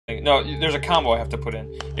No, there's a combo I have to put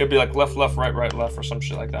in. It'll be like left, left, right, right, left, or some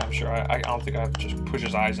shit like that. I'm sure. I don't think I have to just push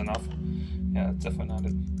his eyes enough. Yeah, that's definitely not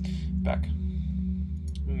it. Back.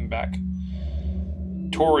 Back.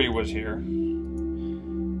 Tori was here.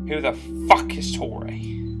 Who the fuck is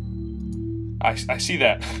Tori? I see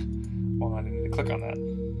that. Well, I didn't need to click on that.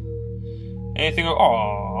 Anything?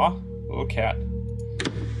 Aww, little cat.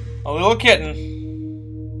 A little kitten.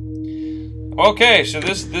 Okay, so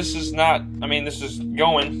this is not. I mean, this is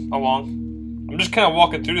going along. I'm just kind of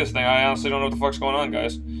walking through this thing. I honestly don't know what the fuck's going on,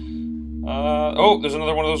 guys. Oh, there's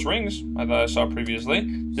another one of those rings I thought I saw previously.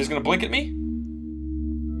 Is this gonna blink at me?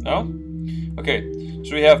 No. Okay,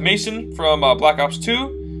 so we have Mason from Black Ops 2,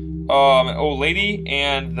 an old lady,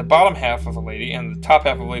 and the bottom half of a lady, and the top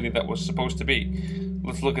half of a lady that was supposed to be.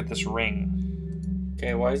 Let's look at this ring.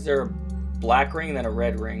 Okay, why is there a black ring and then a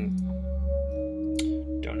red ring?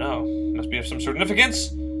 Don't know. Must be of some significance.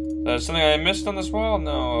 Something I missed on this wall?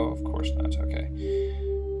 No, of course not. Okay.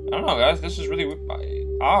 I don't know, guys. This is really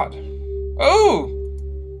odd. Oh!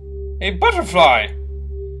 A butterfly!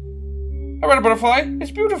 A red butterfly?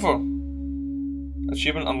 It's beautiful.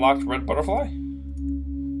 Achievement unlocked red butterfly?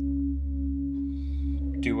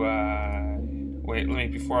 Do I...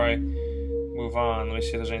 Wait, before I move on, let me see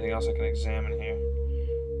if there's anything else I can examine here.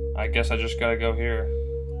 I guess I just gotta go here.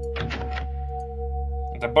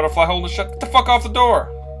 That butterfly holding shut. Get the fuck off the door!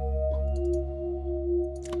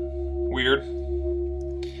 Weird.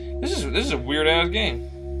 This is a weird ass game.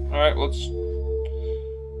 Alright, let's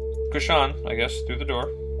push on, I guess, through the door.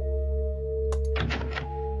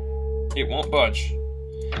 It won't budge.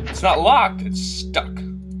 It's not locked, it's stuck.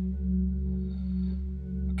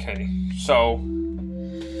 Okay, so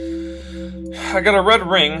I got a red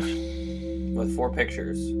ring with 4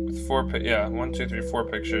 pictures. With 4 yeah, 1, 2, 3, 4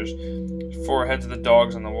 pictures. 4 heads of the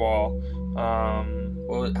dogs on the wall.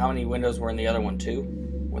 Well, how many windows were in the other one? 2?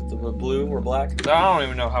 With the blue or black? I don't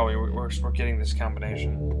even know how we're getting this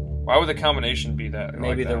combination. Why would the combination be that?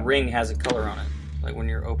 Maybe like the that? ring has a color on it, like when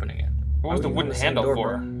you're opening it. What was the wooden handle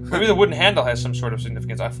for? Maybe the wooden handle has some sort of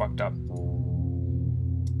significance. I fucked up.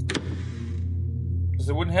 Does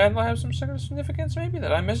the wooden handle have some sort of significance, maybe,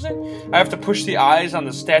 that I'm missing? I have to push the eyes on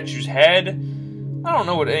the statue's head. I don't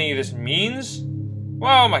know what any of this means.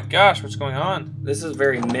 Oh my gosh, what's going on? This is a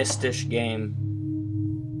very Mystish game.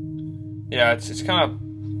 Yeah, it's kind of...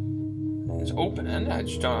 It's open-ended. I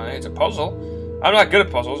just don't know. It's a puzzle. I'm not good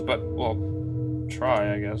at puzzles, but, well,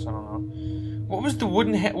 try, I guess. I don't know. What was the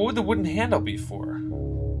wooden... What would the wooden handle be for?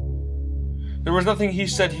 There was nothing he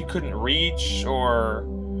said he couldn't reach, or...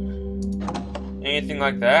 anything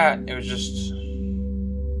like that. It was just...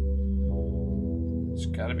 It's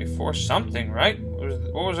gotta be for something, right?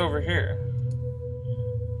 What was over here?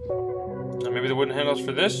 Maybe the wooden handle's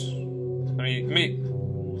for this? Let me...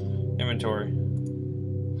 Inventory.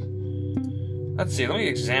 Let's see, let me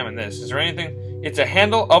examine this. Is there anything? It's a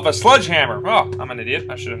handle of a sledgehammer! Oh, I'm an idiot.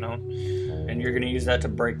 I should have known. And you're gonna use that to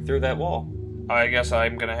break through that wall. I guess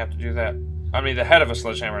I'm gonna have to do that. I mean, the head of a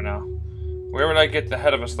sledgehammer now. Where would I get the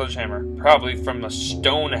head of a sledgehammer? Probably from the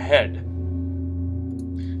stone head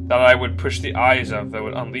that I would push the eyes of that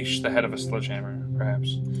would unleash the head of a sledgehammer,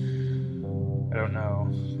 perhaps. I don't know.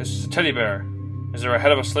 This is a teddy bear. Is there a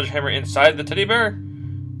head of a sledgehammer inside the teddy bear?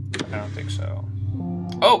 I don't think so.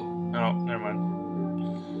 Oh! No, never mind.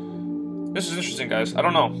 This is interesting, guys. I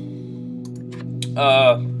don't know.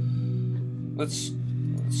 Let's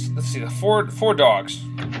see. The four dogs.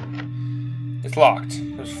 It's locked.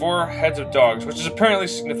 There's 4 heads of dogs, which is apparently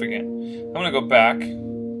significant. I'm gonna go back.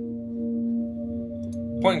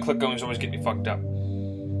 Point and click goings always get me fucked up.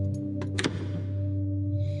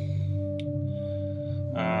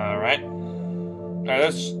 Alright.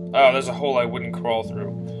 Alright, there's a hole I wouldn't crawl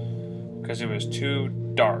through. Because it was too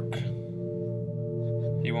dark.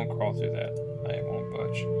 You won't crawl through that. I won't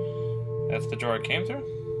budge. That's the door I came through?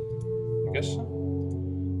 I guess so.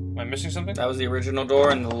 Am I missing something? That was the original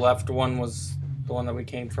door, and the left one was the one that we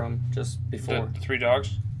came from just before. The 3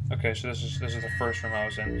 dogs? Okay, so this is the first room I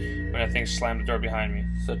was in when that thing slammed the door behind me.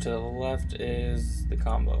 So to the left is the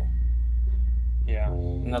combo. Yeah.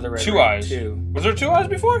 Another red 2 ring. eyes. 2. Was there 2 eyes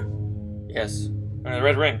before? Yes. And the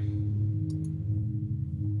red ring.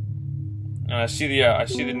 And I see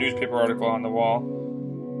the newspaper article on the wall.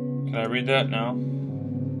 Can I read that? No.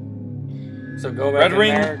 So go back red in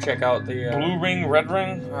ring, there, check out the... blue ring, red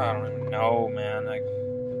ring? I don't even know, man.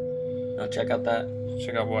 No, check out that.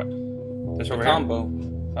 Check out what? This the over combo. here?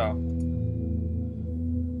 Oh.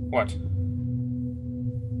 What?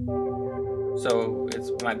 So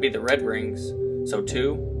it might be the red rings. So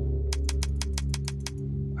 2.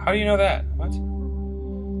 How do you know that? What?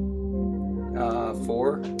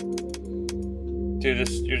 4. Dude,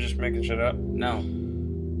 you're just making shit up. No,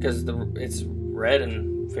 because it's red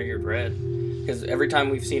and figured red. Because every time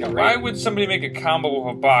we've seen a ring... Why would somebody make a combo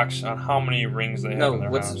with a box on how many rings they have in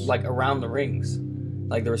their house? No, what's like around the rings.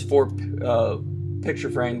 Like there was 4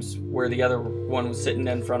 picture frames where the other one was sitting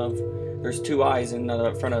in front of... There's 2 eyes in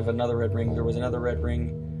front of another red ring. There was another red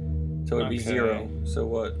ring. So it would be 0. So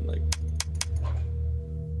what? Like...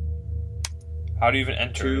 How do you even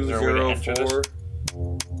enter? 2, Is there a way to enter 0, 4. this?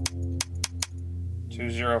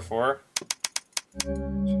 204.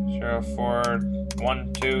 0, 4,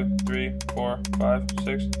 1, 2, 3, 4, 5,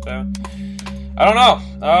 6, 7. I don't know.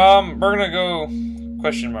 We're gonna go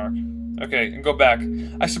question mark. Okay, and go back.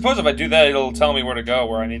 I suppose if I do that, it'll tell me where to go,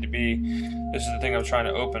 where I need to be. This is the thing I'm trying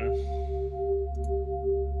to open.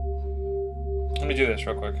 Let me do this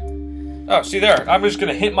real quick. Oh, see there. I'm just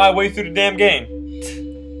gonna hit my way through the damn game.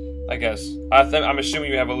 I guess. I'm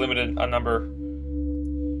assuming you have a limited number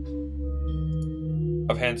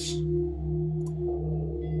of hints.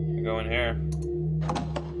 Go in here.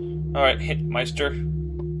 Alright, hint meister.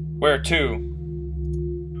 Where to?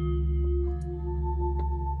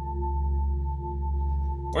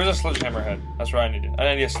 Where's a sledgehammer head? That's where I need it.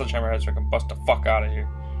 I need a sledgehammer head so I can bust the fuck out of here.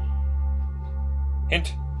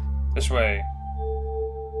 Hint. This way.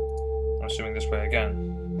 I'm assuming this way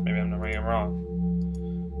again. Maybe I'm wrong.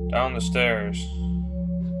 Down the stairs.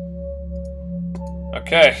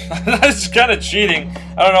 Okay, that's kind of cheating.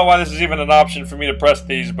 I don't know why this is even an option for me to press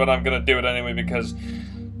these, but I'm gonna do it anyway because...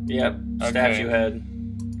 Yep, statue head.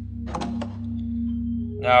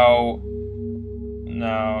 Now,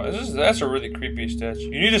 that's a really creepy statue.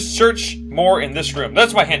 You need to search more in this room.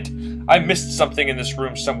 That's my hint. I missed something in this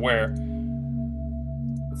room somewhere.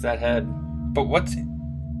 It's that head. But what's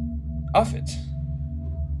of it?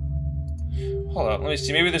 Hold on, let me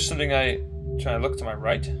see. Maybe there's something trying to look to my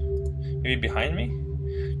right? Maybe behind me?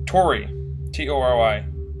 Tori. T-O-R-Y.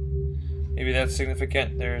 Maybe that's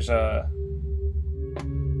significant. There's a...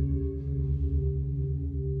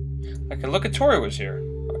 I can look at Tori was here.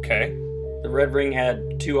 Okay. The red ring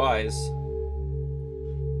had 2 eyes.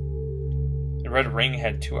 The red ring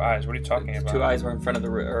had 2 eyes. What are you talking about? 2 eyes were in front of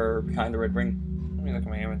or behind the red ring. Let me look at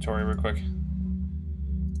my inventory real quick.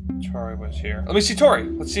 Tori was here. Let me see Tori.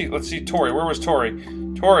 Let's see Tori. Where was Tori?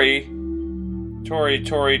 Tori,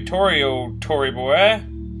 oh Tori boy.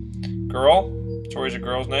 Girl. Tori's a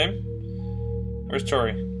girl's name. Where's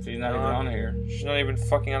Tori? She's not even on here. She's not even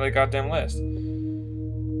fucking on the goddamn list.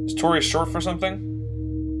 Is Tori short for something?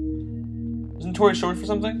 Isn't Tori short for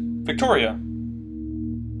something? Victoria.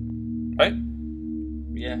 Right?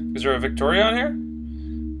 Yeah. Is there a Victoria on here?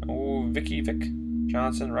 Oh, Vicky, Vic.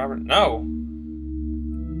 Johnson, Robert. No.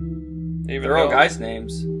 They're all guys'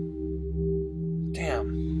 names.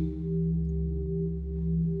 Damn.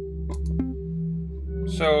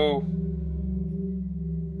 So...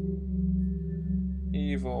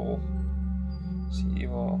 Evil. It's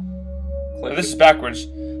evil. Oh, this is backwards.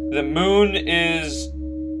 The moon is...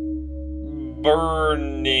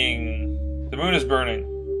 burning. The moon is burning.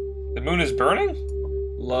 The moon is burning?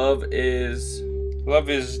 Love is...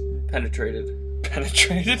 penetrated.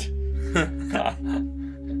 Penetrated?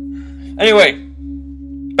 Anyway,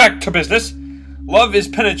 back to business. Love is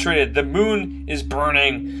penetrated. The moon is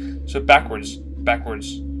burning. So backwards.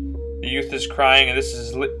 The youth is crying, and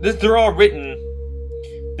they're all written.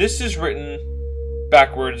 This is written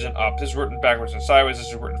backwards and up. This is written backwards and sideways. This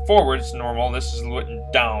is written forwards, normal. This is written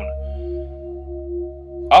down.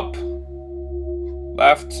 Up,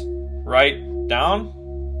 left, right, down.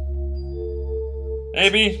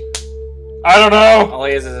 Maybe. I don't know. All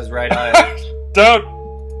he is his right eye.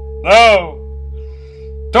 No.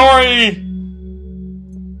 Tori.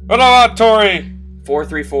 What about Tori? 4,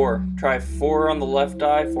 3, 4. Try 4 on the left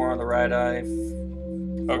eye, 4 on the right eye.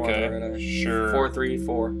 Okay, right eye. sure. 4, 3,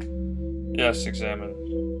 4. Yes, examine.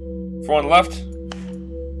 4 on the left.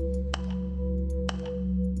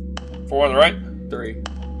 4 on the right. 3.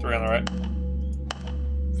 3 on the right.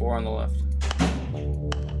 4 on the left.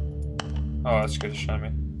 Oh, that's good to show me.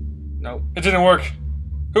 Nope. It didn't work.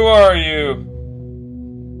 Who are you?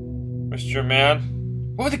 Mr. Man?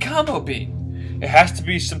 What would the combo be? It has to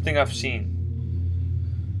be something I've seen.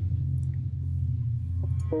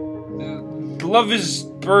 Love is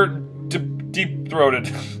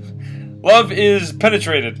deep-throated. Love is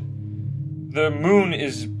penetrated. The moon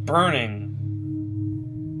is burning.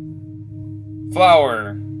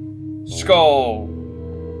 Flower. Skull.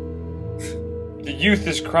 The youth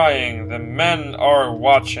is crying. The men are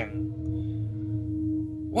watching.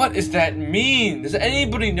 What does that mean? Does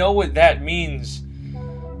anybody know what that means?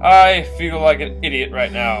 I feel like an idiot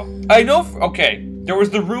right now. I know... Okay. There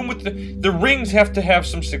was the room with the rings have to have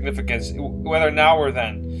some significance, whether now or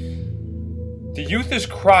then. The youth is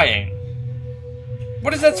crying.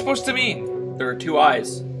 What is that supposed to mean? There are 2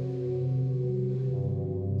 eyes.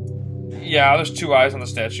 Yeah, there's 2 eyes on the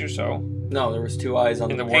statue, so. No, there was 2 eyes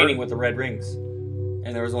on the painting word? with the red rings.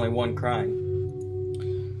 And there was only 1 crying.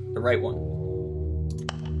 The right one.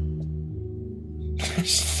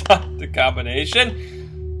 Stop the combination.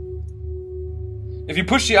 If you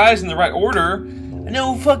push the eyes in the right order,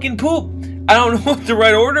 no fucking poop. I don't know what the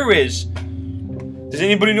right order is. Does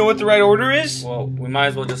anybody know what the right order is? Well, we might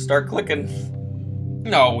as well just start clicking.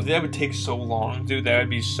 No, that would take so long, dude. That would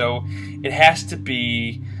be so. It has to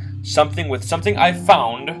be something with something I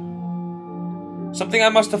found. Something I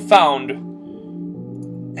must have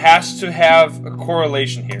found has to have a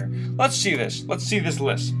correlation here. Let's see this. Let's see this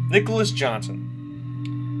list. Nicholas Johnson.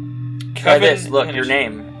 Try Kevin this. Look, your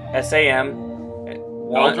Henderson. name. S-A-M.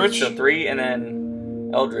 Eldritch? So 3, and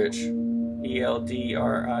then Eldritch.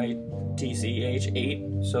 E-L-D-R-I-T-C-H. 8.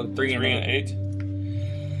 So 3 and 8. 8.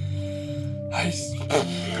 Nice.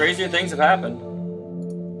 Crazier things have happened.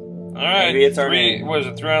 Alright. Maybe it's our 3. name. What is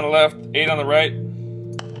it? 3 on the left, 8 on the right.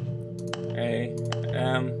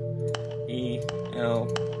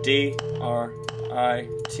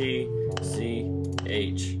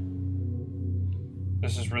 A-M-E-L-D-R-I-T-C-H.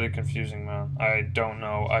 This is really confusing, man. I don't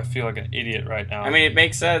know. I feel like an idiot right now. I mean, it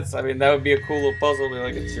makes sense. I mean, that would be a cool little puzzle. Be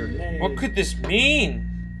like, it's your name. What could this mean?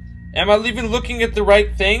 Am I even looking at the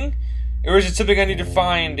right thing? Or is it something I need to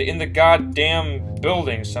find in the goddamn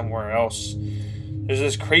building somewhere else? There's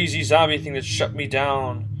this crazy zombie thing that shut me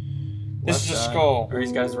down. This is a skull. Or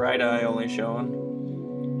he's got his right eye only showing.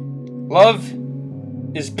 Love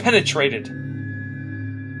is penetrated.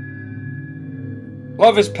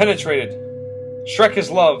 Love is penetrated. Shrek is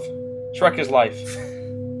love. Shrek is life.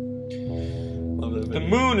 Love that The video.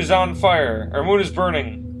 moon is on fire. Our moon is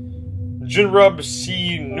burning. Jinrub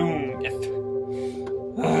si noom ith.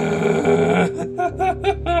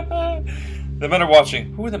 The men are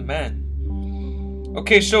watching. Who are the men?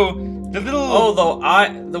 Okay, so the little. Oh,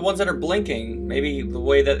 the ones that are blinking. Maybe the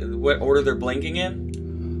way that what order they're blinking in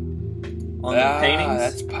on the paintings.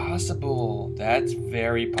 That's possible. That's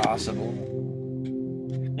very possible.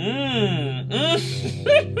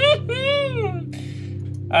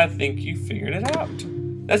 I think you figured it out.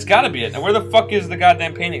 That's gotta be it. Now where the fuck is the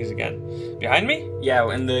goddamn paintings again? Behind me? Yeah,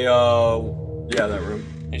 in the that room.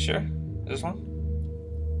 You sure? This one?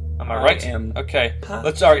 Am I right? am Okay.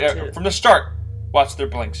 Let's positive. from the start. Watch their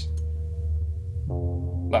blinks.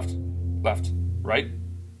 Left, left, right,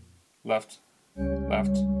 left,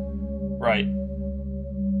 left, right.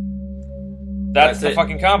 That's the it.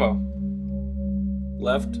 fucking combo.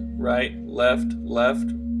 Left, right, left,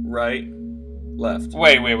 left, right, left.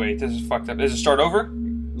 Wait. This is fucked up. Does it start over?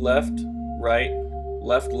 Left, right,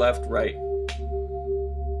 left, left, right.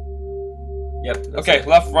 Yep. that's Okay, it.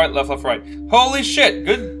 left, right, left, left, right. Holy shit,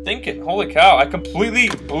 good thinking. Holy cow, I completely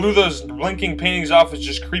blew those blinking paintings off as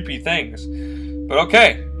just creepy things. But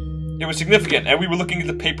okay, it was significant, and we were looking at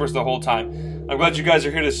the papers the whole time. I'm glad you guys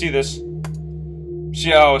are here to see this.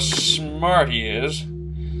 See how smart he is.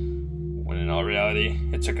 When in all reality,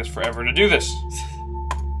 it took us forever to do this.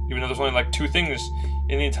 Even though there's only like 2 things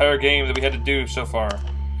in the entire game that we had to do so far.